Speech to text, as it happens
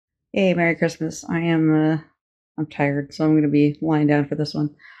Hey, Merry Christmas. I'm tired, so I'm going to be lying down for this one.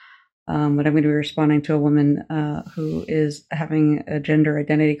 But I'm going to be responding to a woman who is having a gender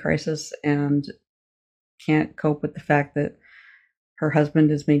identity crisis and can't cope with the fact that her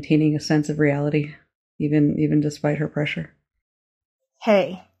husband is maintaining a sense of reality, even despite her pressure.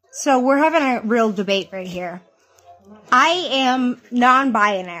 Hey, so we're having a real debate right here. I am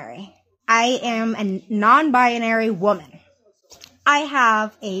non-binary. I am a non-binary woman. I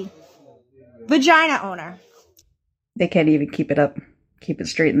have a vagina owner. They can't even keep it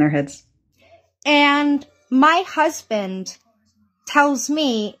straight in their heads. And my husband tells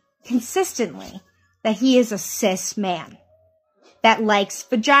me consistently that he is a cis man that likes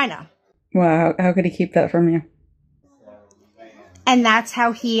vagina. Wow, how could he keep that from you? And that's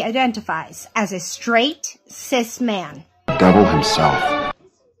how he identifies, as a straight cis man. Devil himself.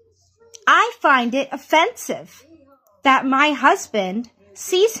 I find it offensive that my husband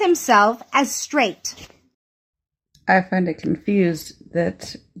sees himself as straight. I find it confused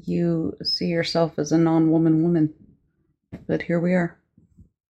that you see yourself as a non-woman woman, but here we are.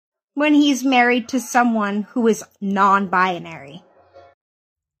 When he's married to someone who is non-binary.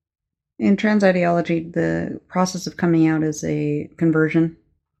 In trans ideology, the process of coming out is a conversion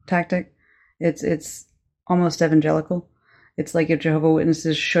tactic. It's almost evangelical. It's like if Jehovah's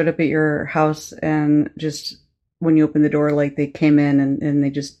Witnesses showed up at your house and just when you open the door, like they came in and they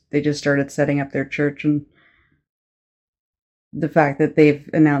just started setting up their church, and the fact that they've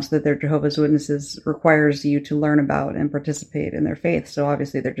announced that they're Jehovah's Witnesses requires you to learn about and participate in their faith. So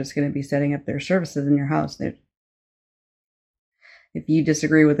obviously they're just going to be setting up their services in your house. If you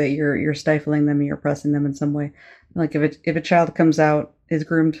disagree with it, you're stifling them, you're oppressing them in some way. Like if a child comes out, is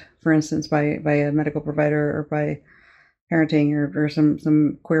groomed, for instance, by a medical provider or by parenting or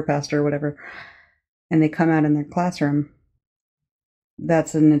some queer pastor or whatever, and they come out in their classroom,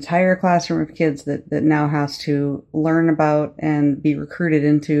 that's an entire classroom of kids that now has to learn about and be recruited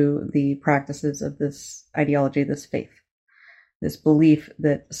into the practices of this ideology, this faith, this belief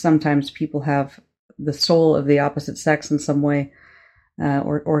that sometimes people have the soul of the opposite sex in some way,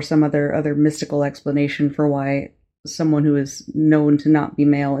 or some other mystical explanation for why someone who is known to not be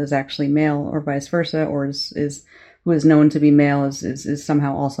male is actually male, or vice versa, or is who is known to be male is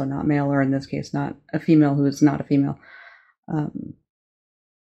somehow also not male, or in this case, not a female who is not a female.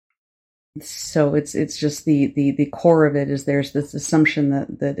 So it's just the core of it is there's this assumption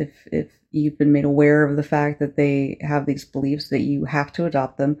that if you've been made aware of the fact that they have these beliefs, that you have to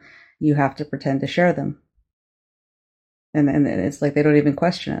adopt them, you have to pretend to share them. And it's like they don't even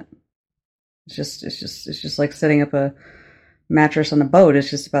question it. It's just like setting up a mattress on a boat. It's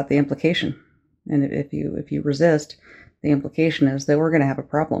just about the implication. And if you resist, the implication is that we're going to have a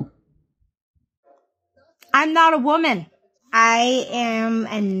problem. I'm not a woman. I am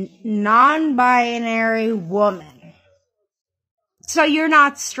a non-binary woman. So you're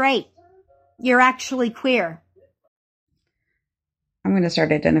not straight. You're actually queer. I'm going to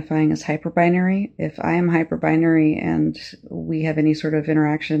start identifying as hyperbinary. If I am hyperbinary and we have any sort of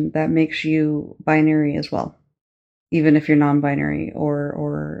interaction, that makes you binary as well. Even if you're non-binary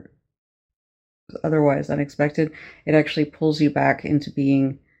or otherwise unexpected, it actually pulls you back into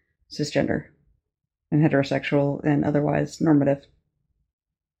being cisgender and heterosexual and otherwise normative.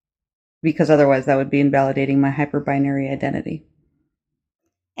 Because otherwise that would be invalidating my hyperbinary identity.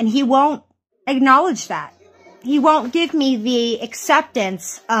 And he won't acknowledge that. He won't give me the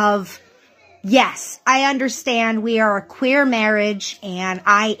acceptance of, yes, I understand we are a queer marriage and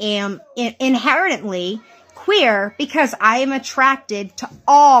I am inherently queer because I am attracted to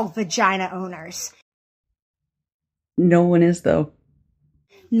all vagina owners. No one is, though.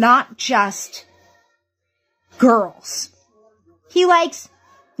 Not just girls. He likes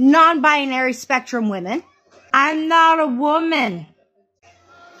non-binary spectrum women. I'm not a woman.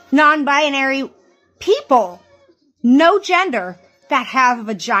 Non-binary people, no gender, that have a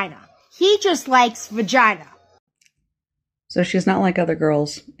vagina. He just likes vagina. So she's not like other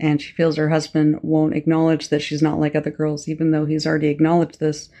girls, and she feels her husband won't acknowledge that she's not like other girls, even though he's already acknowledged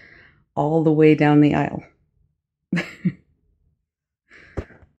this all the way down the aisle.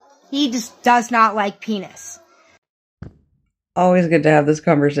 He just does not like penis. Always good to have this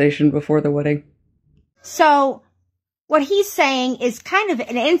conversation before the wedding. So, what he's saying is kind of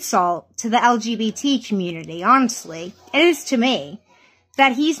an insult to the LGBT community, honestly. It is to me.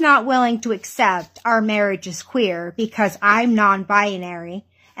 That he's not willing to accept our marriage as queer because I'm non-binary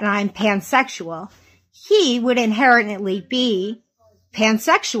and I'm pansexual. He would inherently be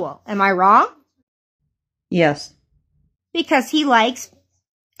pansexual. Am I wrong? Yes. Because he likes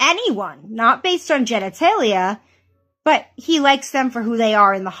anyone, not based on genitalia, But he likes them for who they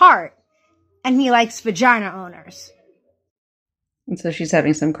are in the heart. And he likes vagina owners. And so she's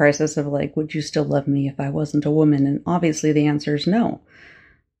having some crisis of like, would you still love me if I wasn't a woman? And obviously the answer is no.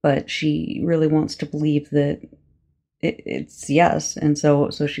 But she really wants to believe that it's yes. And so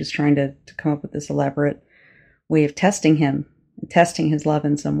she's trying to come up with this elaborate way of testing him, testing his love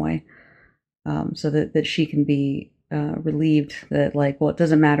in some way, so that she can be relieved that, like, well, it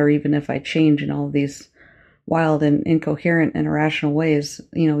doesn't matter even if I change in all of these wild and incoherent and irrational ways,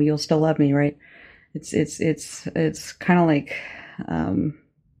 you'll still love me, right? It's kind of like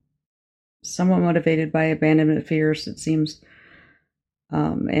somewhat motivated by abandonment fears, it seems,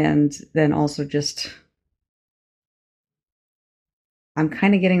 and then also just I'm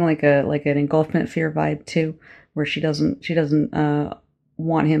kind of getting like an engulfment fear vibe too, where she doesn't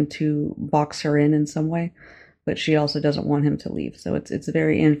want him to box her in some way, but she also doesn't want him to leave. So it's a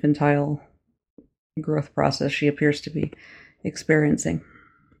very infantile growth process she appears to be experiencing.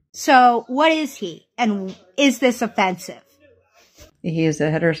 So what is he? And is this offensive? He is a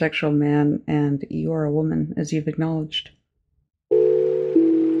heterosexual man, and you are a woman, as you've acknowledged.